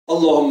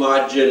اللهم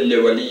عجل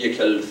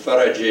لوليك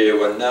الفرج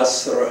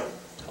والنصر.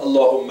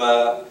 اللهم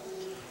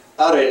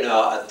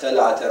أرنا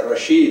التلعة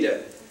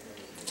الرشيدة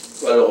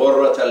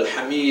والغرة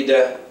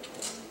الحميدة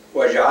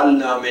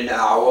واجعلنا من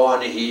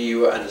أعوانه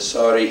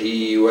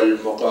وأنصاره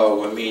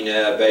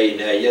والمقاومين بين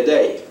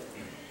يديه.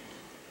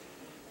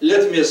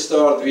 Let me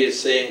start with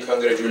saying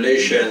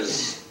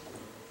congratulations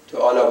to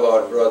all of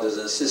our brothers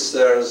and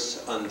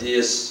sisters on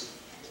this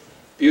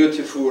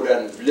beautiful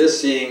and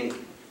blessing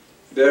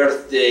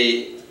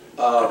birthday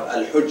of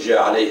Al-Hujjah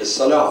alayhi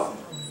salam.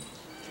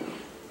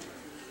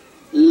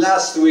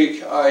 Last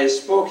week I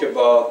spoke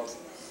about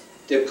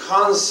the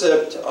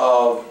concept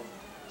of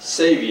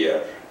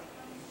Savior,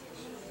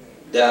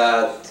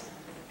 that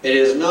it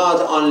is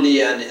not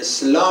only an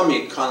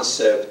Islamic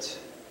concept,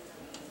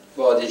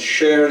 but it's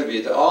shared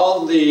with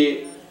all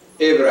the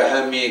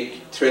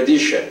Abrahamic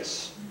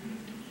traditions.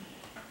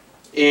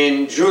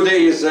 In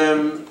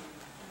Judaism,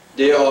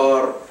 they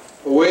are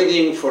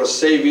waiting for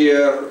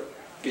Savior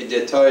with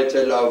the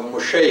title of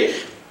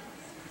Moshiach.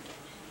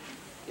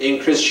 In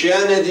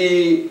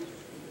Christianity,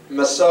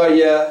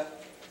 Messiah,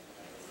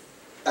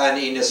 and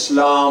in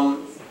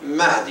Islam,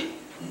 Mahdi,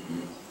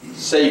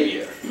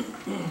 Savior.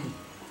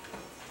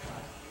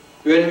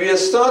 When we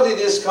study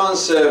this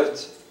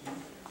concept,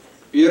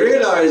 we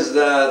realize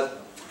that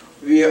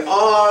we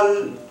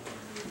all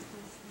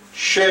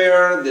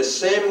share the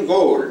same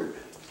goal.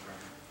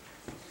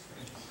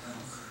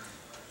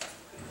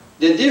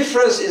 The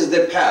difference is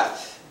the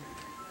path,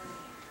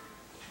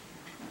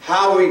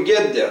 how we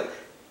get there.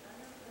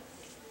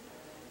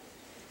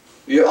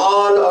 We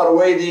all are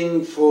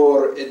waiting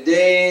for a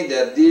day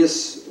that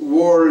this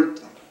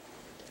world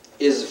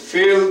is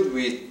filled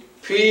with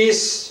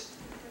peace,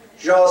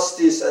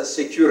 justice, and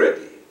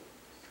security.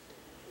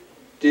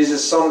 This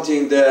is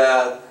something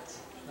that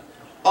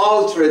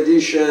all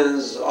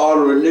traditions, all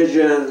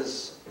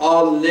religions,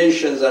 all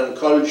nations and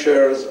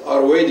cultures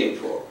are waiting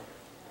for.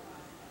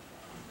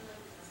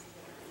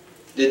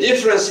 The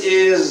difference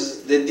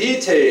is the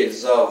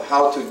details of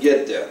how to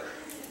get there.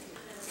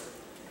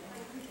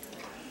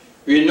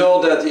 We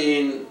know that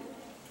in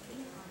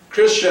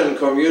Christian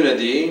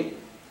community,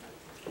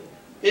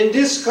 in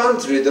this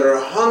country, there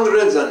are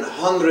hundreds and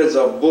hundreds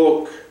of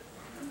books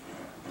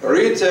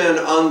written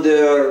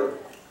under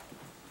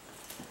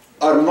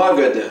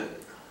Armageddon.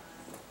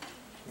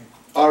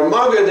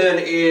 Armageddon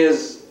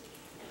is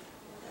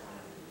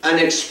an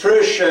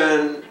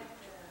expression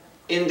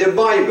in the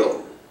Bible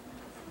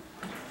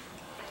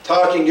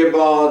talking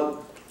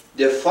about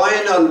the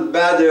final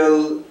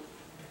battle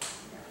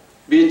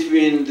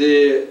between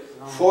the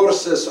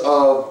forces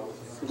of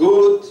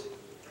good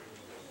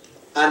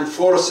and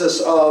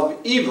forces of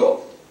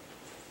evil.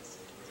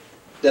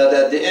 That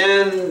at the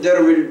end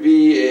there will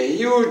be a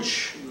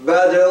huge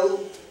battle,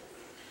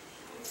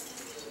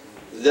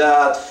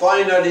 that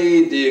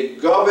finally the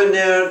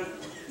government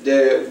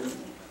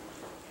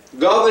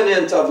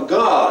of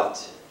God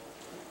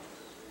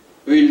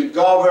will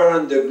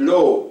govern the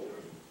globe.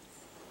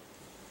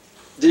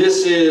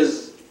 This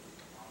is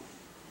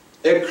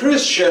a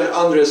Christian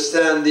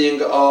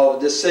understanding of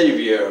the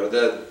Savior,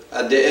 that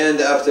at the end,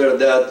 after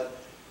that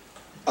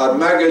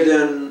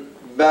Armageddon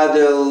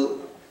battle,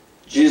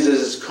 Jesus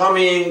is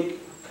coming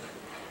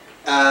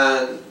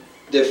and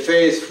the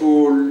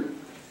faithful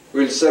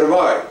will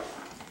survive.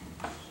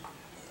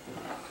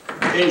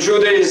 In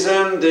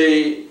Judaism,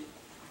 they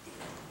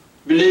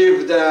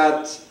believe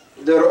that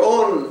their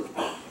own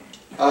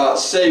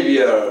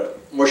Savior,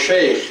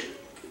 Moshiach,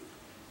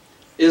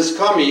 is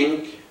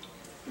coming.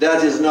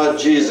 That is not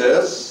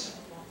Jesus.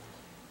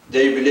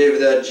 They believe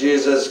that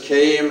Jesus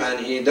came and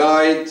he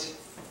died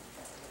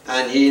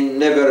and he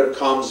never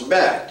comes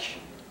back.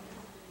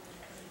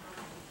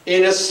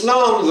 In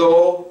Islam,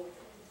 though,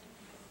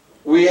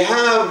 we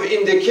have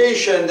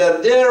indication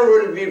that there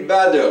will be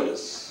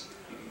battles.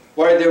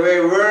 By the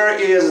way, where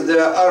is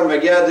the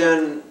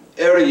Armageddon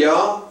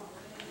area?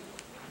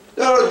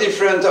 There are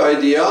different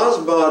ideas,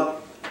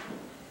 but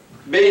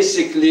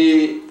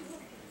basically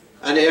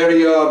an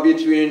area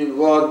between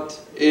what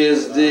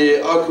is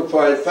the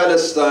occupied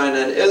Palestine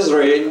and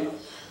Israel,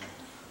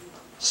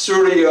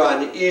 Syria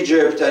and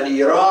Egypt and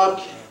Iraq.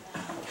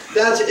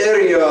 That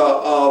area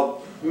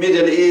of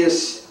Middle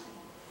East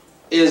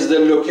is the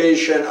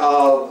location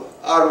of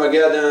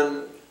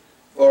Armageddon,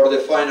 or the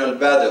final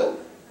battle.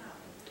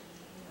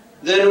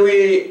 Then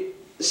we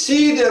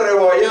see the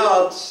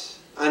riwayat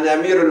عن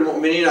أمير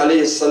المؤمنين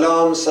عليه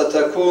السلام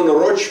ستكون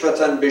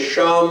رجفة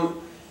بالشام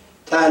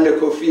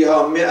تهلك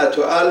فيها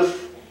 100,000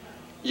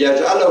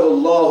 يجعله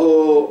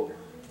الله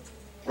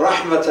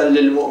رحمة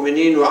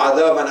للمؤمنين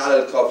وعذابا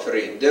على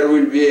الكافرين. There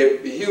will be a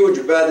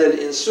huge battle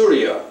in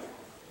Syria.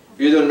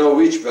 We don't know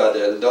which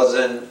battle.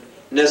 Doesn't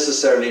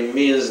necessarily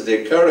means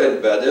the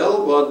current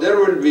battle, but there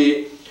will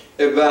be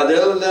a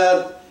battle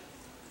that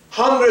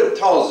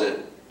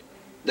 100,000.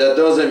 That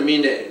doesn't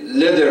mean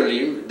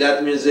literally.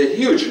 That means a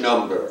huge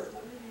number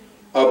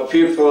of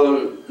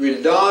people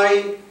will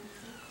die,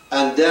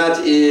 and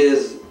that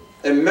is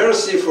a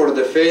mercy for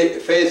the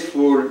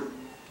faithful,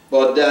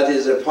 but that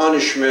is a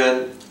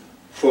punishment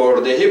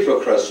for the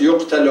hypocrites.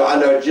 يقتل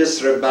على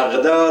جسر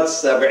بغداد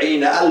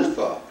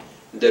 70,000.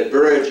 The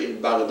bridge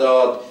in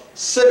Baghdad,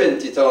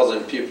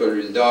 70,000 people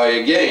will die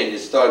again.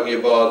 It's talking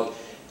about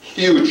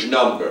huge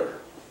number.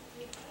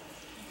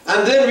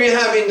 And then we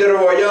have in the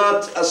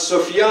riwayat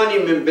السفياني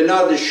من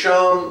بلاد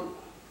الشام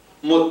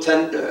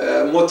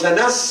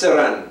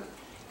متنسرا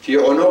في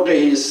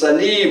عنقه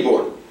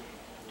صليب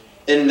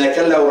إنك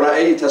لو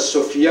رأيت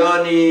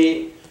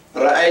السفياني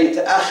رأيت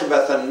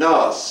أخبث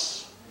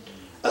الناس.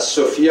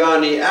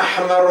 السفياني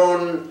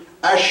أحمر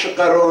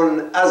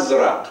أشقر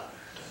أزرق.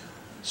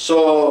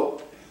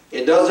 So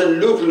it doesn't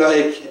look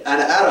like an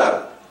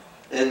Arab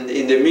in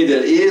the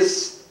Middle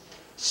East.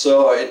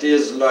 So it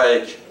is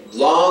like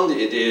blonde,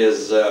 it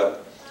is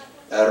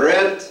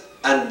red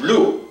and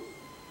blue.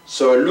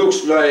 So it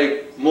looks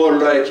like more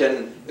like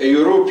a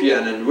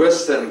European and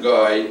Western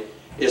guy.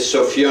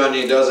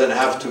 Sufyan doesn't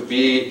have to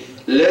be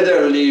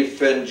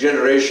leather-leaf and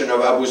generation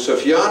of Abu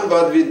Sufyan,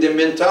 but with the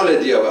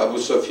mentality of Abu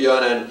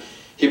Sufyan and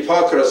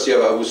hypocrisy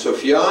of Abu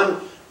Sufyan,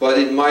 but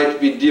it might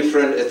be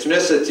different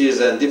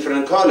ethnicities and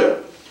different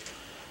color.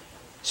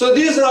 So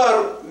these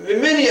are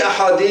many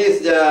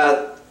ahadith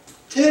that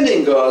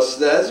telling us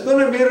that it's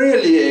going to be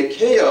really a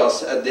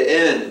chaos at the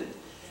end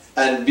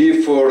and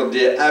before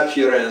the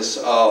appearance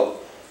of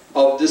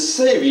the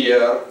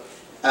Savior,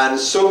 and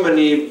so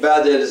many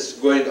battles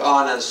going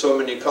on and so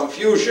many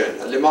confusion.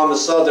 Imam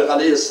Sadiq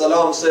alayhi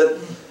salam said,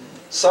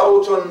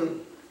 صوت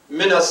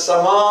من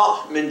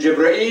السماء من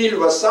جبرائيل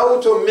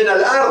وصوت من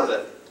الأرض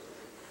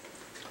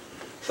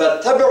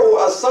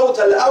فاتبعوا الصوت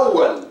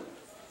الأول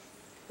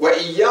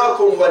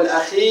وإياكم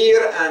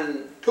والأخير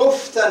أن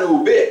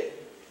تفتنوا به.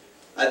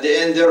 At the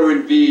end there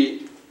will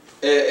be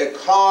a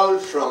call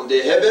from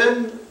the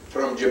heaven,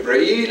 from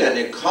Jibreel, and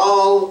a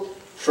call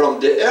from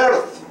the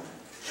earth,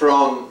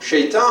 from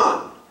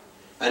Shaitan.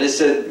 And he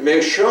said,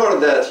 make sure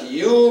that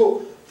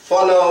you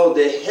follow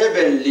the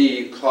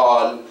heavenly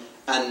call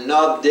and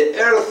not the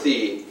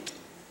earthy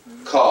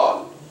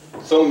call.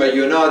 ثم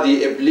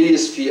ينادي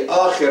إبليس في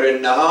آخر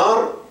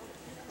النهار.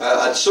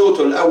 الصوت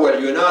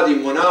الأول ينادي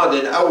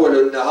مناد أول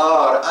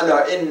النهار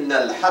ألا إن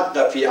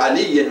الحق في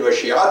علي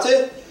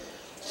وشيعته.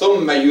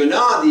 ثم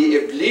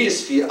ينادي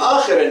إبليس في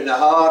آخر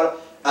النهار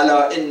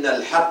ألا إن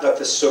الحق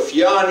في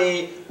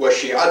السفيان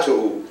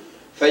وشيعته.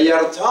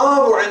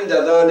 فيرتاب عند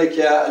ذلك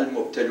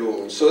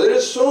المبتلون. So there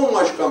is so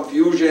much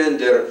confusion.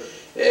 There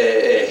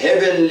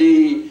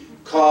heavenly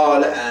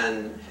call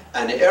and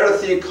an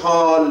earthy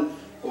call.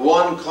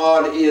 One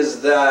call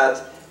is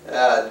that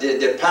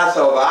the path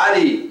of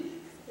Ali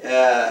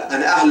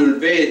and Ahlul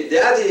Bayt,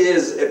 that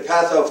is a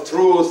path of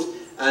truth,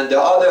 and the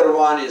other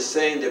one is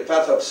saying the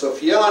path of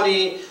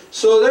Sufyani.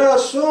 So there are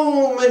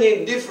so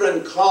many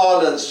different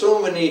calls and so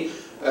many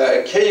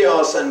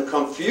chaos and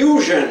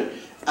confusion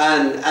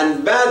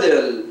and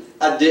battle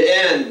at the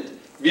end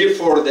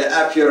before the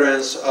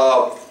appearance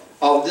of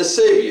the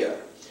Savior.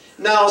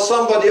 Now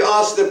somebody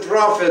asked the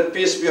Prophet,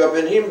 peace be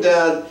upon him,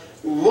 that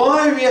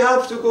why we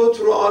have to go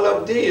through all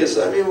of this?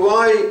 I mean,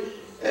 why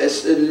a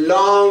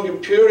long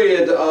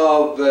period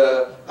of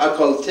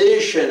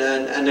occultation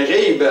and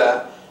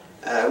ghaiba?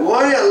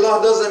 Why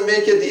Allah doesn't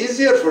make it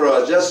easier for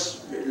us?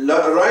 Just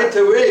right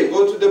away,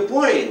 go to the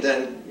point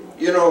and,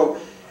 you know,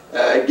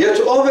 get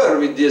over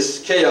with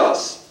this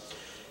chaos.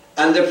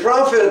 And the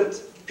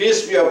Prophet,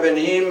 peace be upon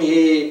him,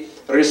 he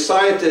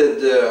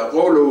recited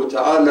قوله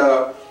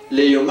تعالى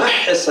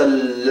ليمحص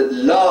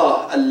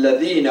الله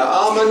الذين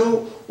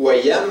آمنوا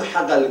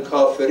ويمحق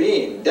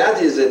الكافرين.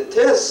 That is a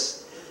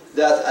test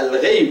that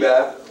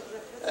al-ghaiba,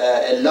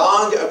 a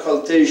long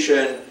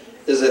occultation,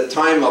 is a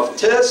time of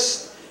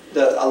test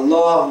that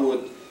Allah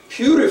would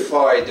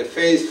purify the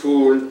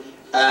faithful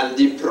and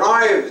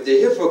deprive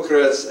the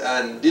hypocrites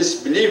and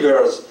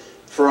disbelievers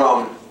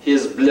from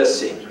His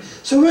blessing.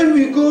 So when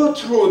we go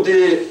through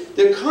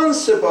the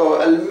concept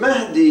of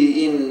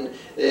Al-Mahdi in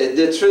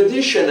the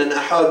tradition and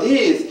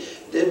hadith,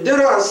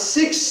 there are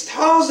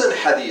 6,000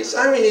 hadiths.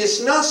 I mean,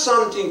 it's not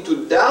something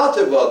to doubt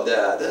about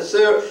that. And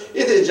so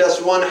it is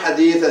just one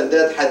hadith, and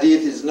that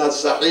hadith is not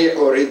sahih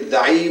or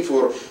da'if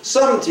or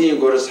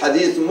something, or it's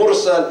hadith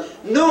mursal.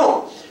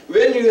 No.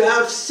 When you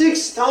have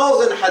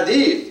 6,000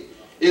 hadith,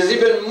 is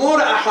even more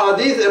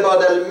ahadith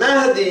about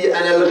Al-Mahdi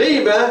and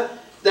Al-Ghiba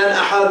than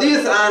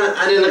ahadith on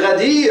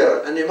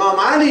Al-Ghadir and Imam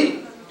Ali.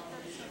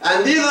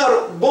 And these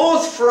are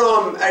both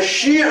from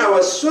Shi'ia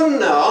wa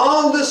Sunnah.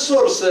 All the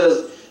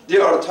sources, they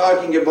are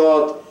talking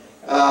about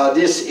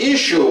this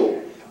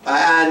issue.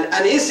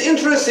 And it's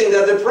interesting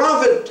that the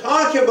Prophet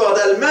talked about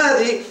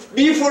Al-Mahdi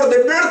before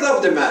the birth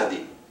of the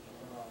Mahdi.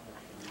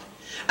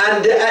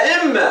 And the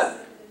A'imma,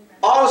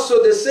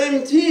 also the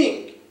same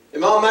thing.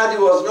 Imam Mahdi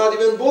was not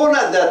even born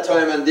at that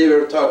time, and they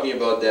were talking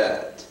about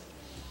that.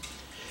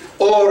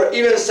 Or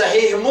even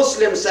Sahih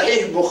Muslim,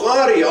 Sahih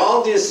Bukhari,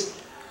 all these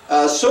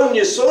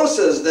Sunni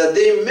sources that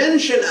they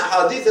mention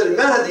Ahadith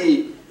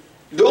al-Mahdi,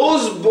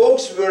 those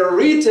books were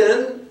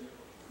written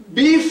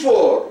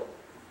before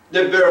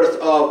the birth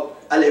of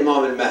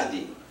Al-Imam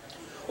al-Mahdi.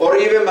 Or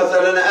even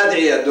مثلا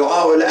Ad'iyah,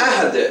 Dua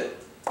al-Ahd,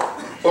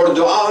 or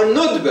Dua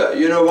al-Nudba,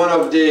 you know, one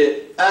of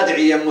the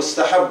ad'iyah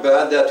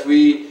mustahabba that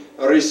we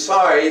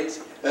recite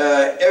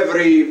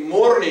every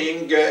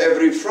morning,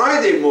 every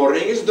Friday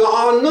morning is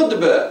dua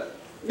al-nudba.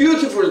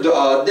 Beautiful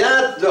dua.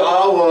 That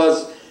dua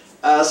was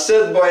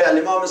said by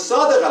Imam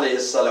Sadiq alayhi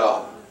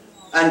salam.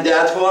 And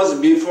that was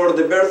before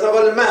the birth of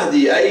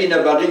Al-Mahdi. أين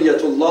بقية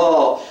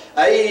الله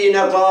أين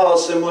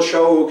قاسم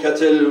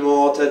شوكة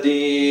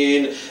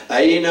المعتدين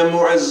أين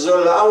معز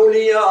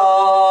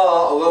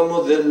الأولياء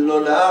ومذل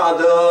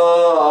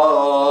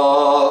الأعداء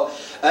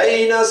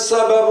أين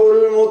السبب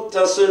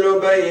المتصل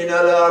بين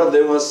الأرض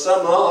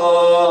والسماء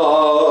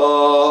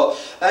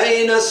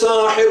أين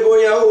صاحب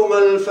يوم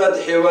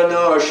الفتح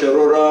وناشر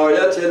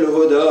راية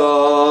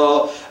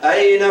الهدى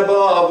أين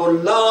باب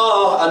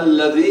الله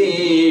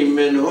الذي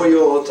منه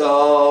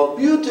يؤتى.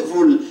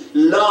 Beautiful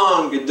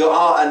long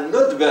dua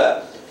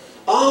al-nudba.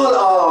 All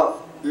are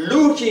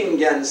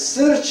looking and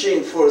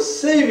searching for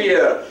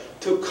Savior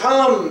to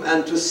come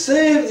and to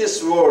save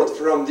this world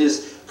from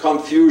this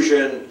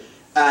confusion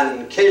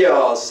and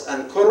chaos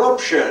and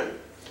corruption.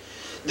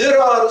 There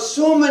are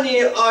so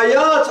many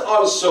ayat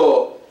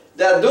also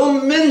that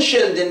don't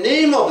mention the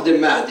name of the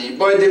Mahdi.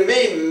 By the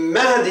name,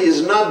 Mahdi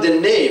is not the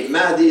name.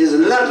 Mahdi is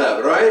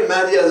lagab, right?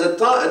 Mahdi as a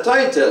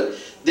title.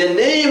 The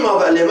name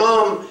of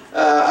Imam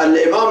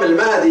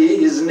al-Mahdi,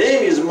 his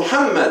name is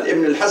Muhammad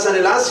ibn al-Hasan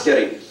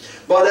al-Askari.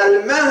 But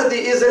al-Mahdi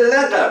is a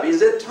lagab,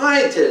 is a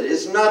title.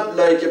 It's not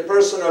like a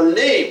personal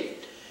name.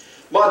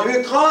 But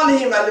we call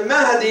him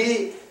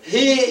al-Mahdi.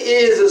 He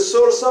is a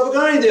source of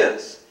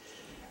guidance.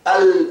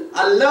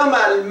 Allama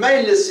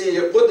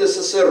al-Maylisi Quddis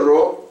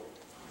Sirru,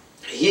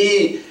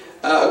 he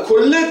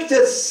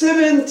collected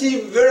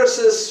 70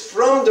 verses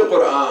from the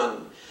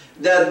Quran,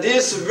 that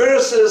these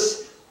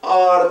verses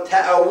are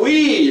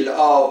ta'wil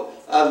of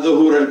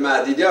al-Dhuhur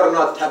al-Mahdi. They are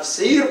not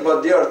tafsir,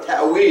 but they are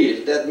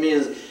ta'wil. That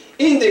means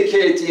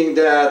indicating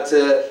that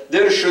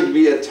there should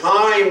be a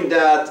time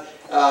that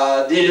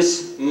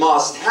this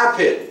must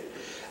happen.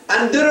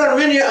 And there are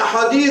many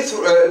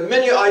ahadith,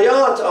 many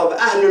ayat of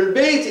Ahlul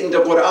Bayt in the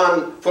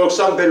Quran. For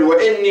example,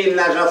 وَإِنِّي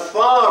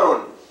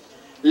لَغَفَّارٌ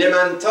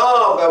لِمَنْ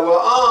تَابَ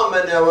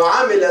وَآمَنَ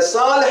وَعَمِلَ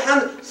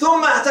صَالِحًا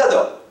ثُمَّ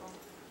اهْتَدَى.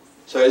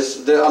 So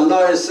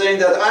Allah is saying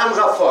that I am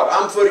Ghaffar,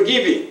 I'm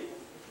forgiving.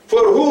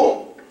 For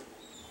whom?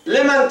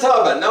 لِمَنْ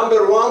تَابَ.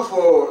 Number one,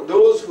 for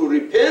those who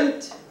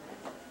repent.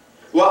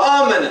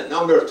 وَآمَنَ.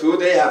 Number two,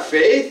 they have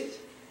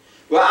faith.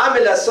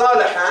 وَعَمِلَ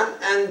صَالِحًا.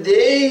 And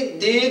they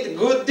did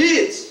good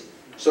deeds.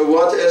 So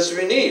what else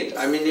we need?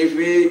 I mean, if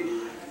we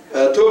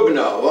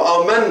tubna,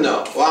 wa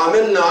amanna, wa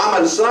amilna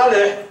amal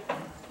salih,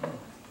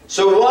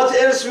 so what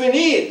else we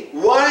need?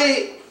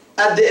 Why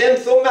at the end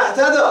thumma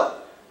ihtada?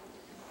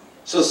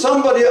 So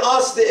somebody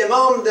asked the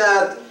Imam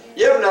that,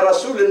 Yabna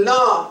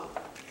Rasulullah,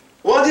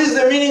 what is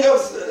the meaning of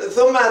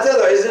thumma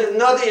ihtada? Is it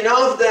not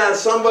enough that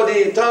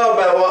somebody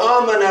taba wa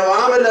amana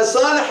wa amila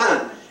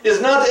salihan? Is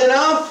not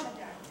enough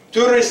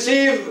to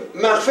receive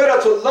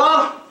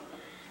maghfiratullah?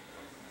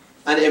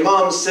 And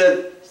Imam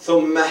said,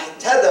 ثُمَّ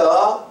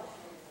اهْتَدَى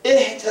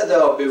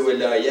اهْتَدَى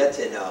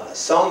بِوِلَايَتِنَا.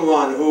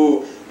 Someone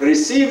who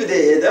received the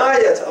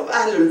hidayat of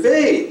Ahlul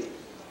Bayt.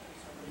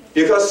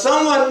 Because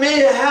someone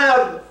may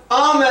have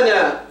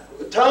آمَنَ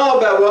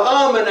تَابَ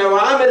وَآمَنَ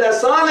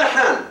وَعَمِلَ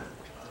صَالِحًا,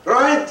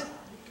 right?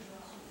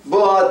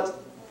 But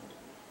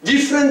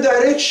different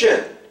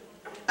direction.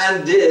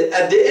 And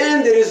at the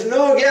end there is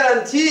no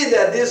guarantee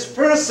that this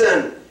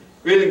person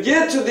will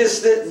get to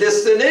this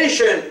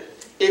destination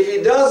if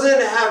he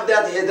doesn't have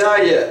that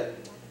hidayah,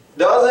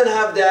 doesn't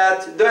have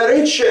that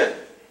direction.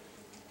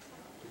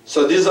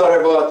 So these are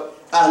about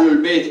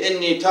Ahlul Bayt.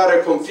 إِنِّي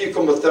تَارِكُمْ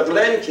فِيكُمُ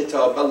الثَّقْلَيْنِ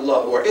كِتَابَ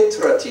اللَّهِ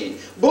وَإِتْرَتِي.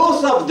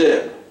 Both of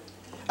them.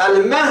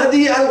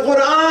 Al-Mahdi,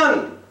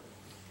 Al-Quran.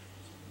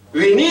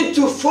 We need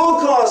to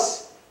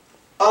focus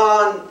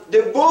on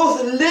the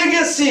both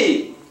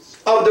legacy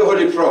of the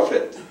Holy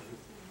Prophet.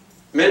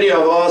 Many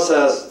of us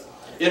as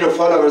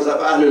followers of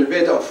Ahlul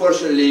Bayt,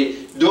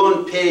 unfortunately,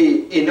 don't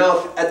pay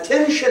enough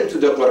attention to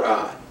the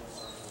Quran.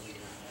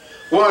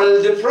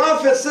 Well, the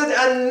Prophet said,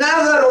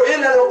 النَّذَرُ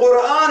إِلَى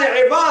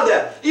الْقُرْآنِ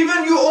عِبَادَةً.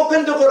 Even you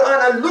open the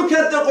Quran and look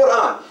at the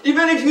Quran,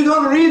 even if you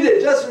don't read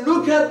it, just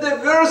look at the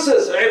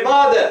verses,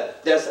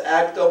 عِبَادَةً. That's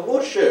act of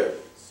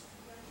worship.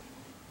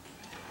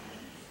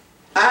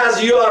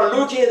 As you are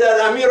looking at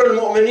Amir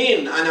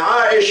al-Mu'mineen, and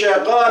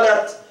Aisha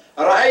قالت,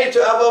 رأيت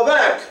أبا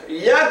بكر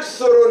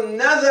يكثر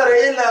النظر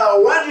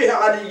إلى وجه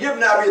علي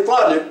ibn Abi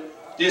Talib.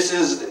 This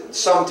is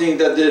something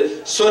that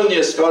the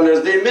Sunni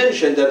scholars, they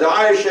mentioned, that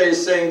Aisha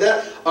is saying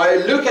that I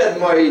look at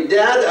my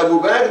dad, Abu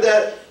Bakr,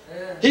 that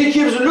he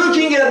keeps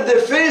looking at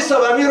the face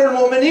of Amir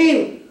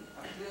al-Mu'mineen.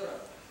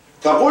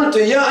 فقلت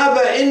يا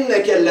أبا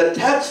إنك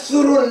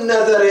لتكثر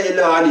النظر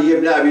إلى علي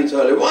ibn Abi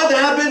Talib. What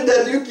happened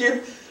that you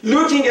keep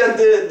looking at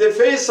the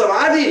face of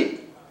Ali?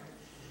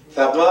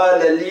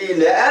 فقال لي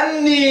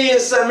لأني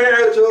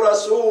سمعت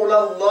رسول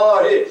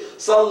الله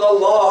صلى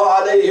الله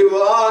عليه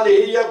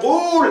وآله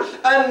يقول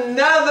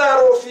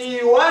النظر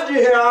في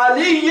وجه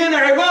علي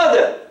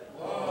عبادة.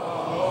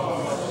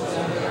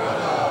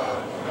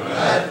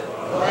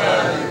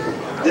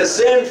 The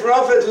same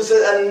prophet who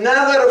said,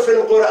 النذر في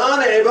القرآن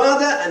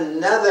عبادة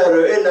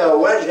النذر إلى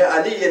وجه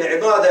علي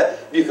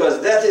عبادة,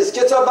 because that is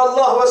كتاب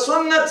الله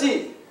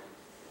وسنتي.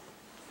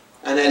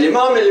 And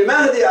Imam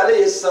al-Mahdi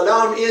alayhi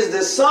salam is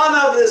the son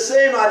of the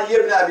same Ali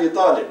ibn Abi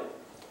Talib,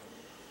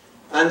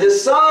 and the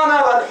son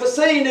of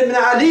Al-Hussein ibn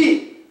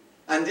Ali.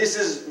 And this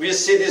is, we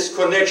see this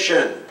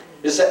connection.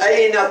 You say,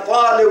 أين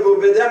الطالب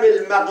بدم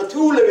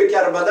المقتول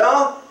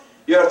بكربلاء?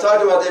 You are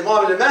talking about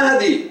Imam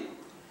al-Mahdi,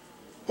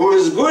 who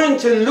is going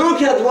to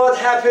look at what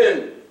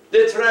happened,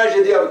 the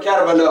tragedy of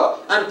Karbala,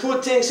 and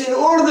put things in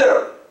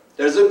order.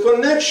 There's a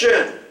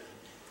connection.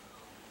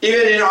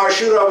 Even in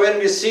Ashura, when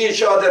we see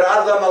each other,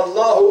 عظم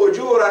الله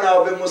أجورنا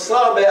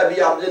بمصاب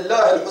أبي عبد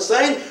الله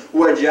الحسين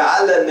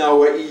وجعلنا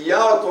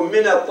وإياكم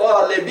من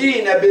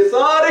الطالبين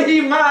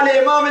بثاره مع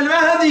الإمام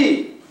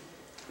المهدي.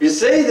 We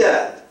say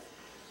that.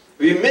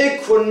 We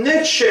make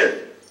connection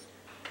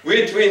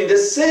between the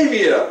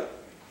Savior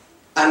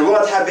and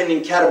what happened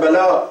in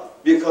Karbala,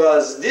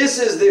 because this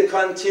is the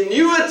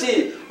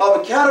continuity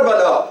of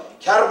Karbala.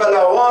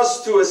 Karbala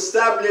was to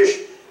establish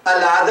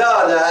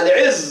al-adala,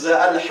 al-izz,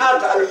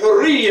 al-haq,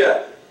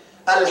 al-hurriya,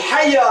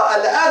 al-haya,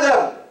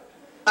 al-adab,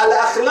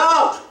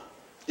 al-akhlaq.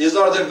 These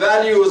are the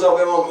values of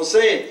Imam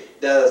Hussein.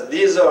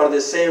 These are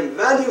the same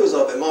values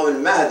of Imam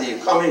al-Mahdi,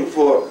 coming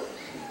for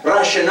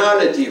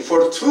rationality,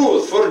 for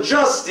truth, for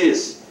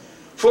justice,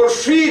 for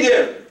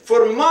freedom,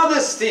 for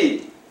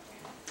modesty,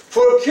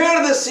 for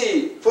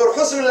courtesy, for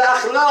husn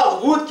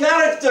al-akhlaq, good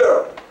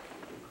character.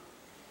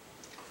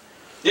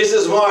 This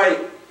is why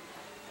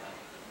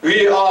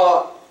we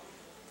are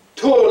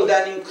told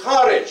and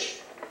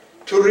encouraged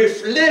to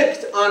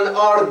reflect on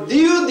our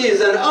duties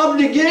and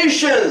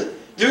obligations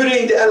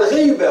during the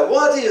al-ghaiba.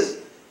 What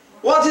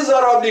is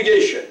our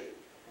obligation?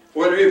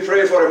 Well, we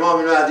pray for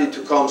Imam al-Mahdi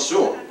to come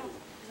soon.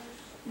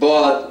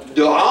 But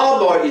dua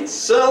by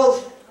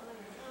itself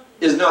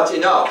is not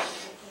enough.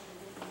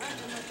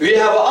 We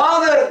have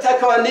other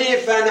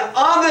takalif and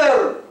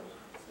other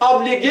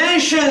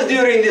obligations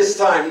during this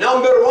time.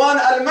 Number one,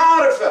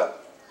 al-ma'rifah.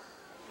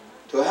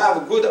 To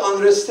have good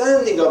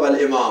understanding of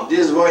al-Imam.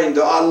 This is why in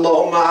dua,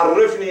 Allahumma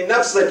arifni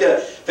nafsaka,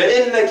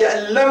 فإنك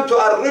إن لم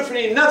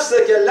تعرفني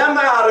نفسك لم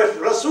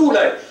أعرف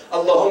رسولك.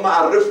 اللهم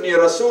عرفني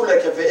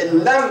رسولك فإن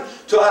لم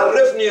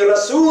تعرفني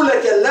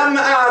رسولك لم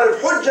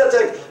أعرف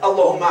حجتك.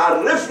 اللهم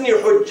عرفني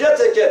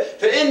حجتك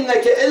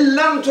فإنك إن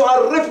لم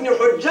تعرفني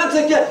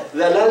حجتك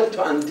ذللت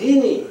عن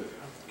ديني.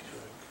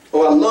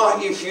 Oh Allah,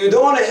 if you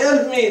don't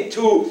help me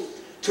to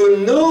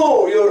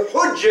know your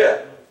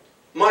hujjah,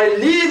 my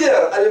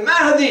leader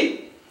al-Mahdi,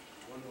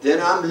 then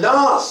I'm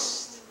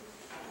lost.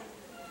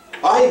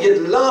 I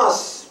get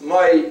lost.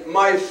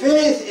 My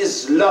faith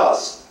is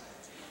lost.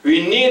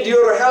 We need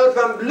your help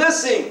and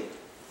blessing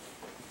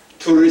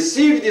to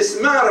receive this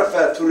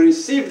ma'rifah, to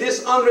receive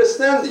this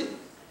understanding.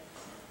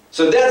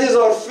 So that is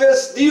our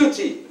first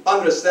duty,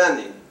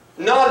 understanding,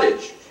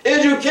 knowledge,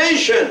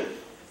 education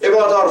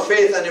about our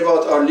faith and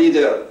about our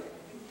leader.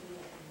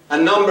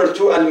 And number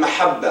two,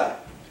 al-mahabba,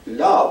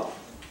 love.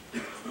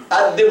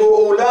 أدبوا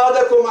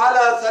أولادكم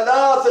على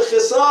ثلاث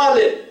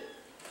خصال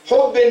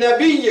حب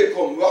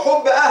نبيكم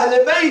وحب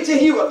أهل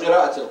بيته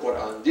وقراءة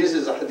القرآن. This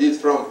is a hadith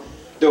from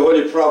the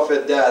Holy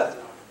Prophet, that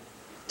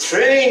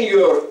train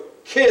your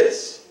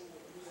kids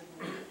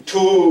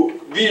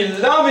to be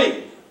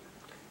loving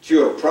to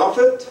your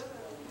Prophet,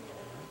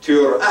 to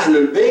your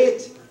Ahlul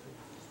Bayt,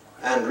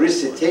 and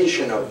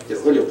recitation of the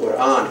Holy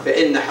Quran.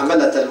 فإن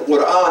حملة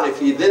القرآن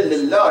في ظل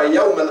الله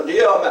يوم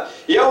القيامة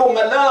يوم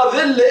لا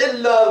ظل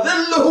إلا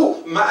ظله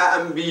مع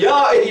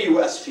أنبيائه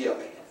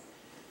وأسفيائه.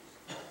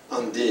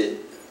 On the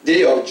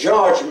day of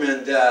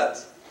judgment, that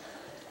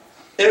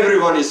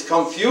everyone is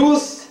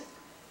confused.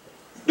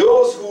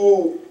 Those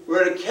who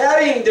were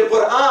carrying the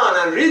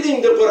Quran and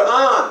reading the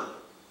Quran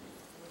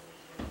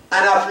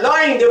and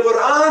applying the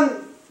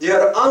Quran, they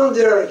are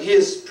under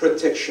his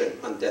protection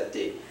on that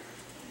day.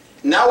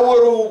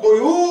 نَوْرُوا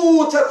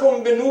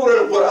بُيُوتَكُمْ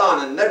بِنُورِ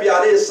الْقُرْآنِ. And Nabi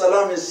alayhi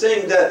salam is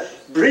saying that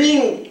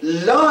bring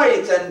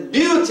light and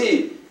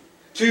beauty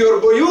to your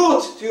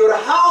buyut, to your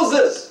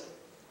houses,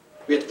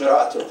 with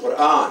qira'at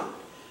al-Quran.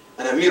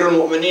 And Amir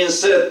al-Mu'mineen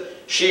said,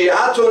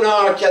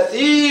 شِيعَتُنَا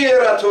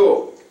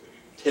كَثِيرَةُ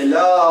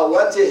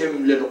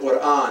تِلَاوَتِهِمْ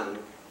لِلْقُرْآنِ.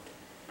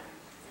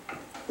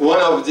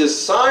 One of the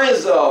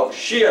signs of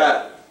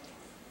Shia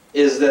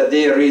is that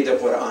they read the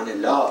Quran a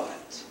lot.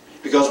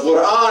 Because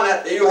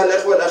Quran, أيها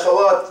الأخوة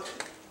الأخوات,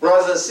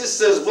 brothers and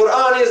sisters,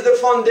 Quran is the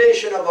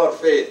foundation of our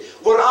faith.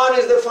 Quran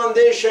is the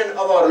foundation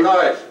of our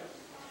life.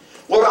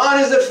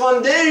 Quran is the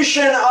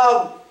foundation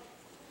of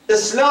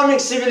Islamic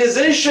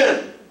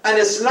civilization and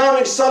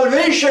Islamic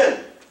salvation.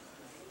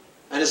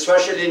 And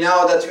especially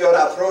now that we are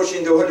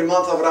approaching the holy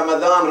month of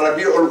Ramadan,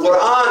 Rabi'ul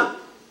Quran,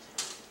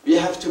 we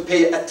have to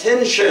pay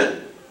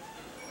attention.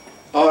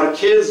 Our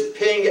kids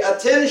paying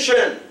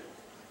attention.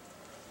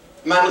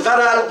 من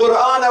قرأ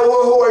القرآن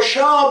وهو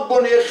شاب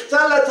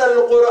اختلط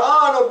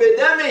القرآن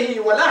بدمه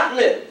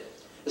ولحمه.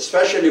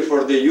 Especially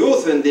for the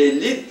youth, when they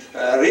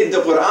read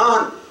the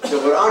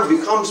Quran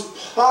becomes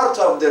part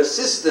of their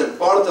system,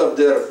 part of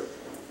their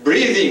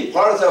breathing,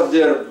 part of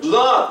their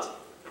blood,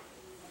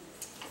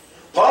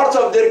 part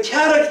of their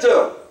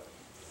character.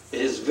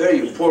 It is very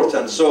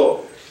important.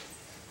 So,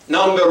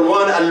 number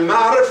one,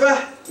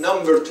 al-ma'rifah.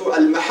 Number two,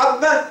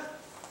 al-mahabba.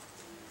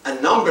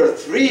 And number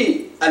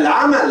three,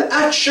 al-amal,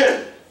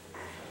 action.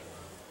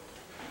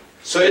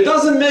 So it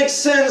doesn't make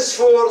sense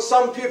for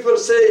some people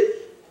say,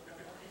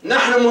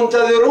 نحن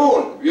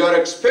منتظرون, we are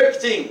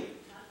expecting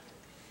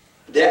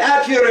the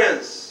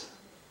appearance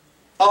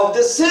of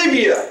the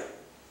Savior,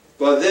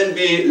 but then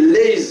be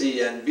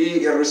lazy and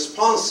be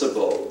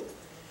irresponsible.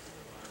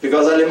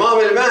 Because Imam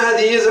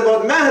al-Mahdi is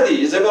about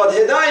Mahdi, is about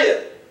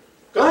hidayah,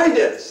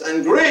 guidance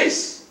and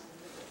grace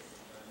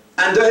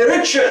and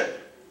direction.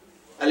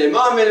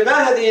 Imam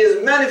al-Mahdi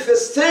is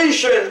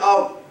manifestation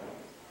of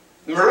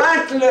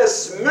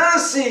miraculous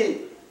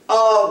mercy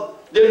of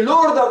the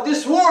Lord of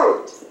this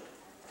world.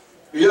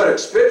 We are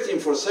expecting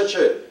for such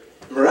a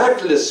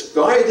miraculous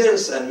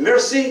guidance and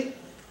mercy,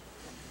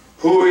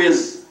 who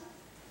is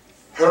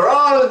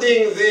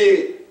heralding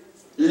the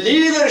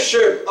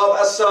leadership of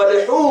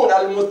as-salihun,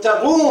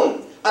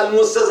 al-muttaqun,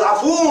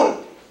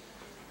 al-mustaz'afun.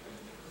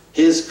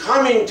 He is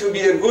coming to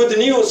be a good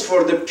news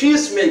for the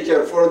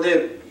peacemaker, for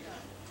the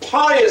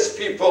pious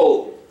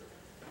people,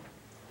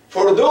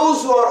 for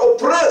those who are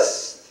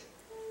oppressed.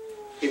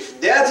 If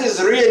that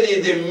is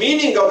really the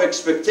meaning of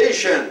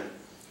expectation,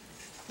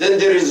 then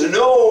there is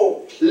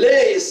no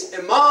place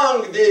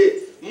among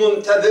the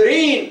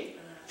muntadirin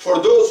for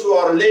those who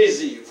are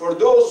lazy, for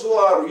those who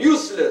are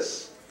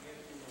useless,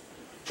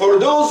 for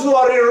those who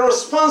are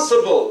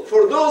irresponsible,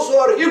 for those who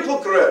are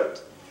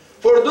hypocrite,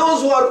 for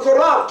those who are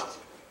corrupt.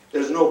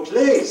 There is no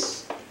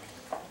place.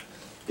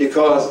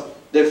 Because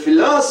the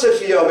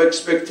philosophy of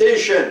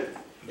expectation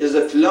is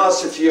a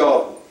philosophy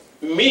of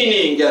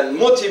meaning and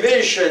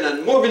motivation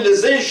and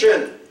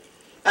mobilization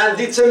and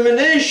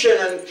determination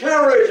and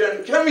courage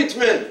and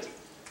commitment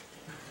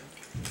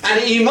and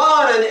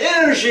iman and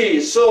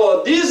energy.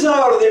 So these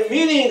are the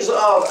meanings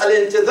of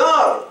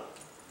al-intidar.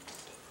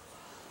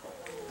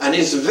 And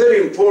it's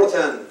very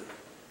important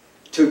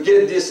to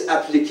get this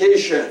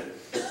application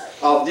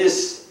of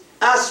this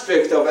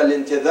aspect of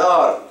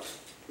al-intidar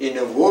in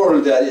a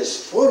world that is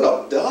full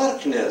of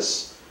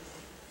darkness,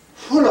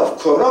 full of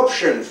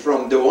corruption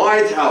from the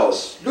White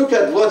House. Look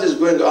at what is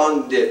going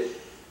on in the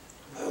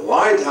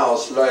White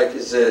House, like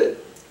it's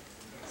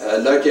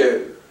like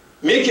a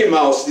Mickey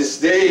Mouse these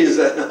days,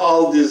 and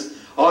all this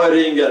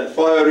hiring and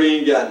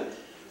firing and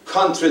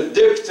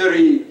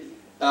contradictory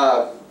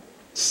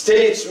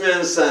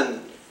statements and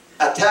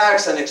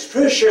attacks and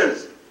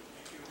expressions.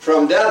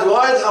 From that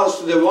White House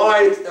to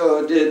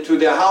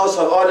the house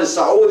of all the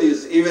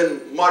Saudis,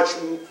 even much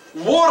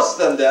worse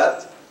than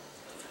that.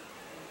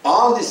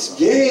 All this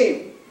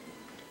game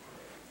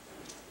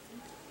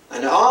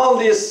and all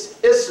this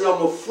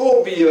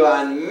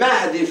Islamophobia and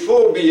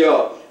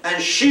Mahdi-phobia and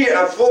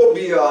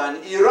Shi'a-phobia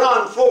and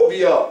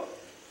Iran-phobia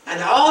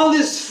and all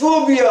this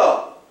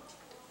phobia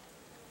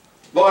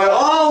by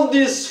all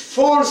these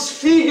false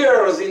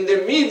figures in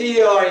the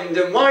media, in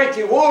the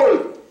mighty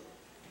world,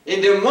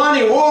 in the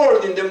money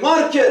world, in the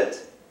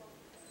market,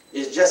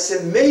 is just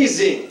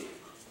amazing.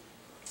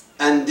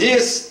 And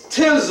this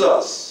tells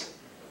us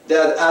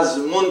that as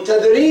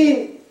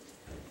muntadirin,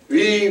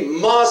 we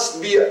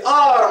must be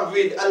armed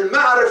with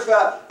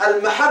al-ma'rifah,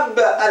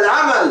 al-mahabba,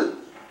 al-amal,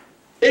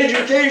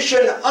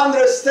 education,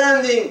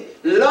 understanding,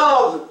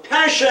 love,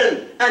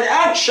 passion, and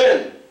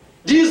action.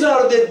 These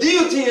are the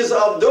duties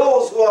of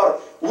those who are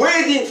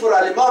waiting for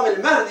Imam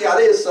al-Mahdi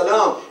alayhi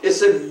salam.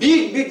 It's a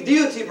big, big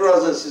duty,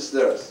 brothers and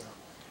sisters.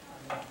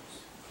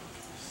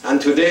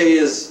 And today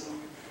is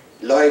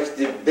like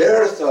the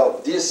birth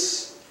of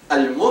this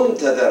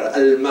al-muntadar,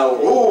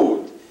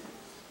 al-maw'ud,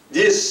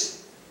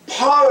 this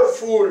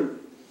powerful,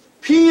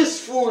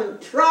 peaceful,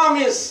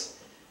 promise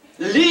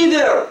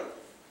leader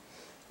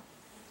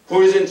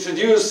who is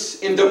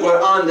introduced in the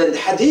Quran and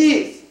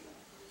Hadith.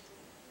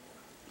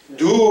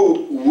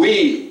 Do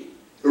we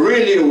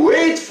really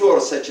wait for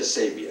such a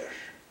savior?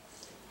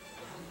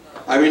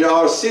 I mean,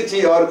 our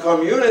city, our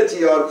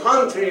community, our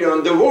country,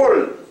 and the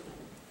world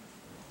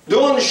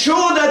don't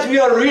show that we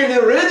are really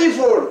ready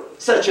for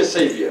such a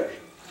savior.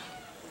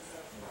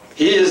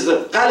 He is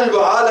the qalb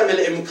alam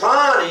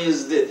al-imkan. He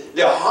is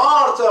the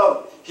heart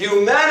of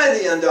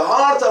humanity and the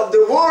heart of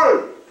the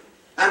world.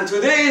 And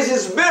today is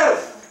his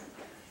birth.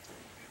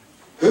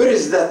 Where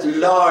is that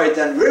light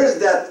and where is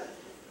that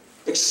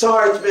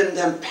excitement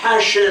and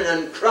passion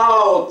and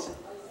crowd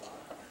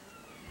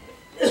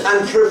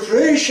and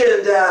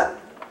preparation that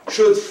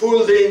should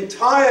fill the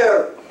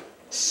entire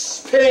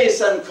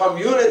space and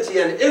community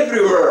and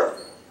everywhere?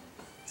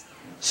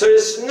 So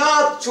it's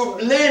not to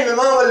blame Imam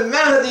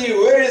al-Mahdi,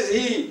 where is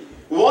he,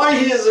 why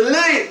he is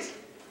late,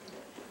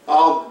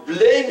 of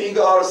blaming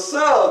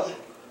ourselves,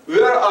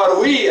 where are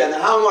we and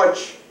how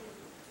much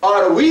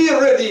are we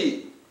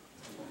ready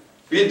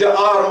with the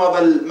arm of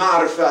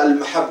al-ma'rifah,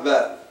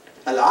 al-mahabba,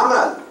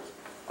 al-amal.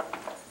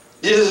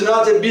 This is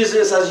not a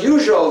business as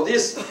usual.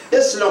 This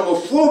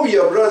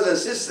Islamophobia, brothers and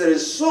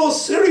sisters, is so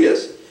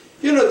serious.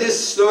 You know this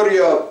story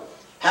of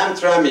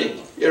Hamtramck.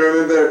 You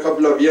remember a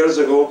couple of years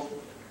ago,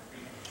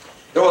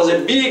 there was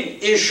a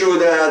big issue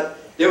that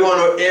they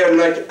want to air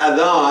like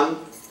adhan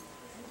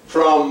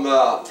from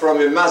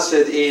a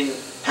masjid in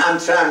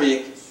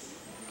Hamtramck,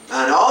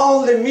 and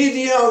all the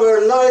media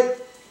were like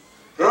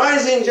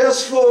rising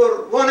just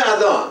for one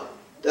adhan,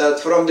 that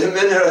from the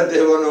minaret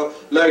they want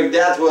to, like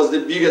that was the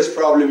biggest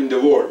problem in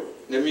the world,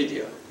 the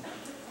media.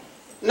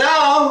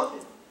 Now,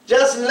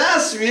 just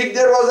last week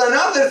there was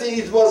another thing.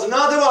 It was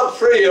not about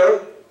prayer,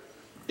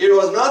 it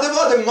was not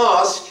about a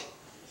mosque,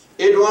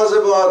 it was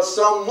about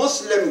some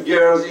Muslim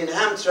girls in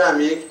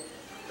Hamtramck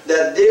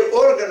that they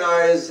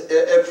organized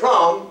a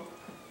prom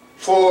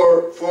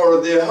for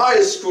the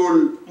high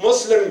school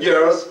Muslim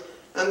girls,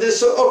 and they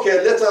said, okay,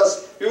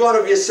 we want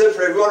to be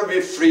separate, we want to be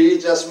free,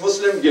 just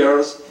Muslim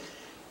girls,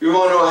 we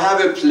want to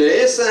have a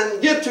place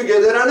and get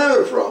together and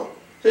have a prom.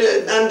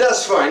 And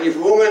that's fine. If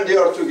women, they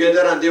are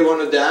together and they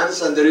want to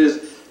dance and there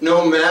is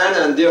no man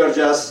and they are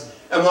just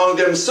among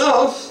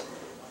themselves,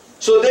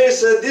 so they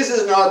said this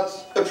is not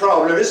a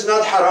problem, it's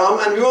not haram,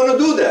 and we want to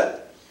do that.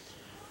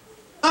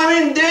 I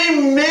mean,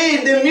 they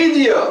made the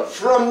media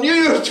from New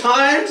York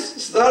Times,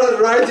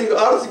 started writing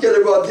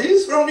article about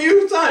this from New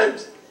York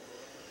Times.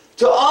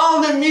 To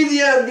all the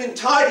media have been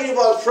talking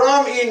about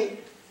prom in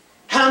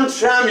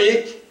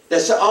Hamtramck. They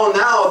say, oh,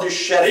 now the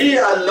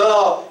Sharia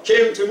law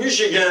came to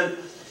Michigan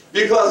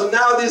because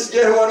now this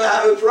girl want to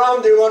have a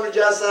prom, they want to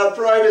just have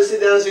privacy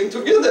dancing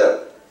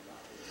together.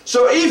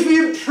 So if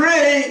we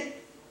pray,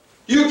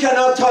 you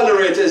cannot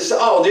tolerate it. So,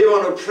 oh, they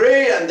want to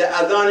pray and the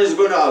adhan is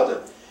going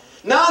out.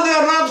 Now they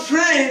are not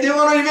praying, they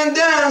want to even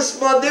dance,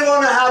 but they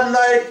want to have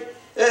like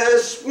a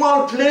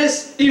small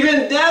place.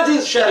 Even that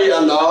is Sharia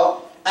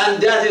law,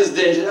 and that is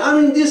dangerous. I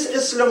mean, this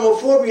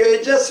Islamophobia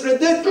is just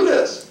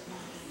ridiculous.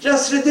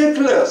 Just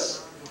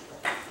ridiculous.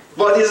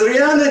 But it's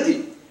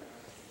reality.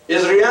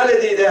 It's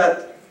reality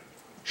that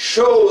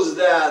shows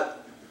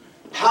that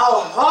how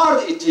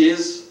hard it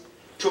is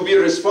to be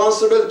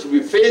responsible, to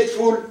be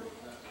faithful,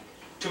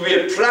 to be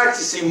a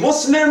practicing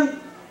Muslim.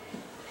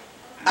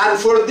 And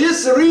for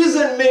this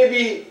reason,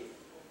 maybe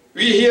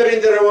we hear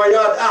in the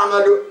riwayat,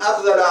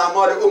 أفضل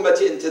أعمال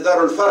أمتي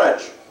انتظار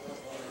الفرج.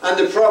 And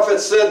the Prophet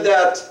said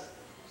that,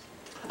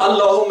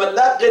 اللهم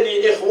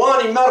لقني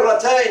إخواني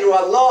مرتين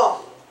والله,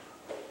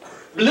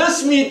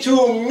 bless me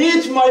to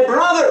meet my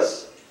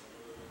brothers.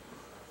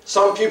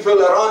 Some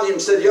people around him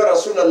said, Ya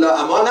Rasulullah,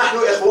 أما نحن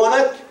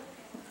إخوانك?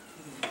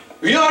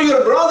 We are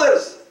your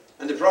brothers.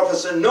 And the Prophet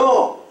said,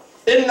 no,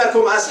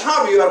 إنكم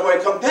أصحابي, you are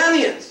my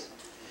companions.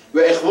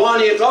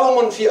 وإخواني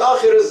قوم في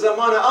آخر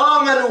الزمان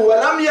آمنوا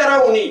ولم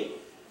يروني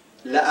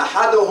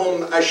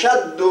لأحدهم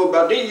أشد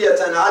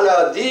بقية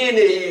على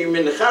دينه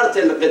من خرط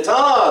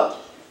القطاد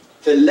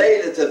في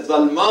الليلة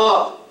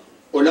الظلماء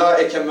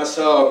أولئك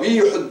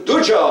مصابيح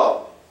الدجى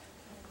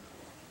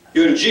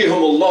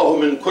ينجيهم الله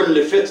من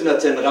كل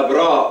فتنة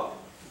غبراء.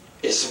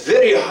 It's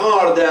very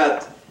hard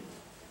that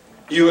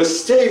you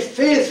stay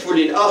faithful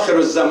in آخر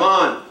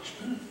الزمان.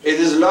 It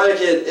is like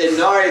a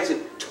night,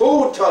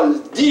 total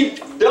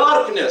deep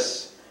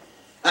darkness,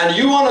 and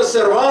you want to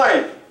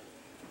survive,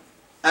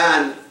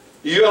 and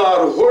you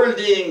are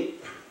holding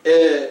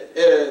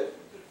a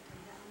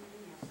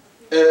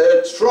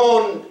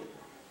thorn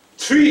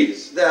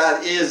trees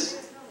that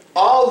is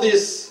all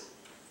this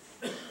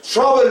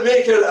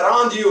troublemaker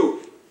around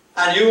you,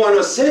 and you want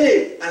to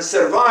save and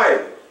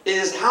survive. It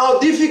is how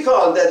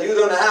difficult that you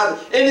don't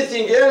have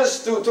anything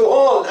else to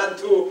hold and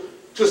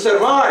to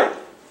survive.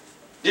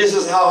 This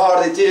is how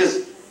hard it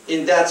is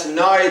in that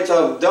night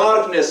of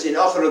darkness in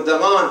Akhir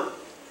al-Zaman,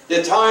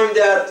 the time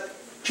that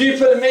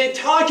people may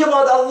talk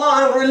about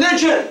Allah and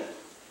religion,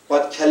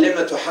 but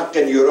kalimatu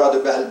haqqin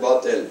yuradu bihal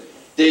batil.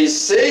 They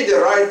say the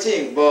right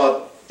thing,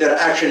 but their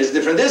action is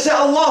different. They say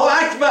Allahu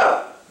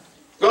Akbar,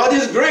 God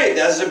is great,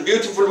 that's a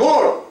beautiful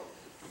word.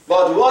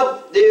 But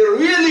what they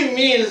really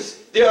means,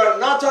 they are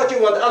not talking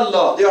about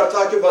Allah, they are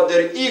talking about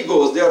their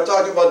egos, they are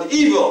talking about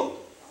evil.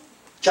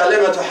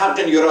 Kalimatu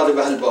haqqin yuradu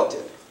bihal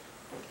batil.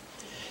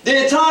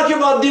 They talk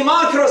about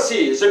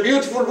democracy, it's a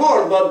beautiful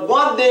word, but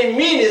what they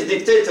mean is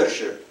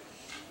dictatorship.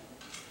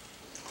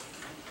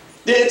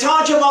 They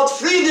talk about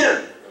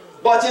freedom,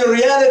 but in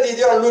reality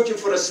they are looking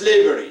for a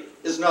slavery.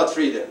 It's not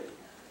freedom.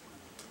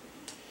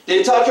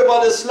 They talk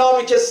about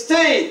Islamic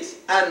state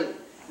and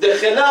the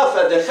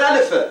Khilafah, the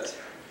Caliphate,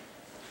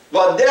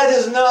 but that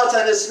is not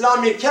an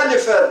Islamic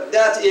Caliphate,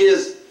 that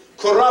is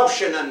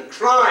corruption and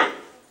crime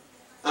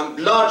and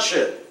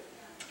bloodshed.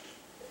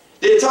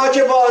 They talk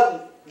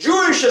about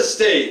Jewish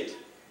state.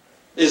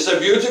 It's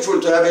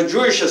beautiful to have a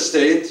Jewish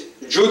state,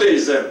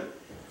 Judaism,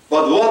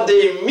 but what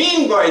they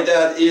mean by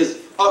that is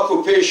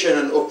occupation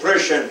and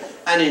oppression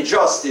and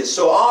injustice.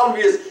 So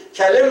always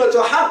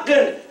kalimatu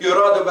haqqin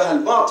yuradu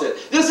bihal batil.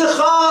 This is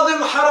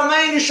khadim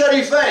haramain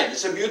sharifain.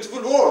 It's a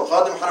beautiful word,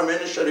 khadim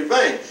haramain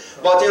sharifain.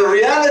 But in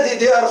reality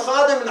they are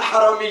khadim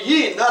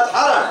haramiyin, not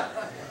haram.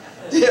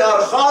 They are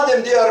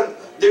khadim, they are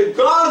the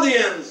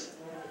guardians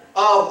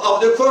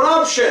of the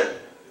corruption.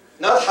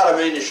 Not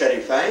Haramain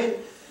Sharifain,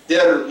 they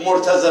are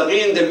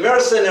Murtazaghin, the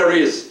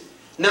mercenaries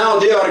Now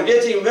they are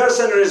getting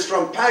mercenaries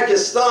from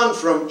Pakistan,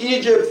 from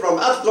Egypt, from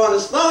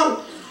Afghanistan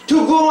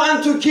to go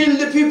and to kill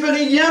the people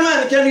in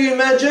Yemen. Can you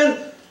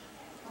imagine?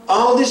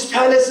 All these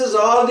palaces,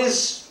 all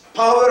this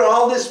power,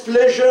 all this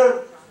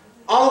pleasure,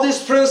 all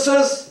these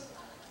princes,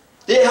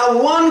 they have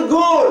one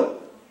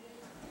goal.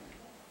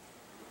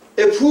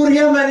 A poor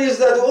Yemenis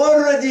that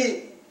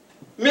already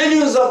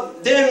millions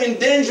of them in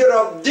danger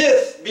of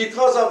death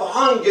because of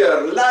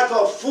hunger, lack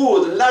of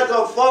food, lack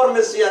of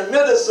pharmacy and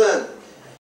medicine.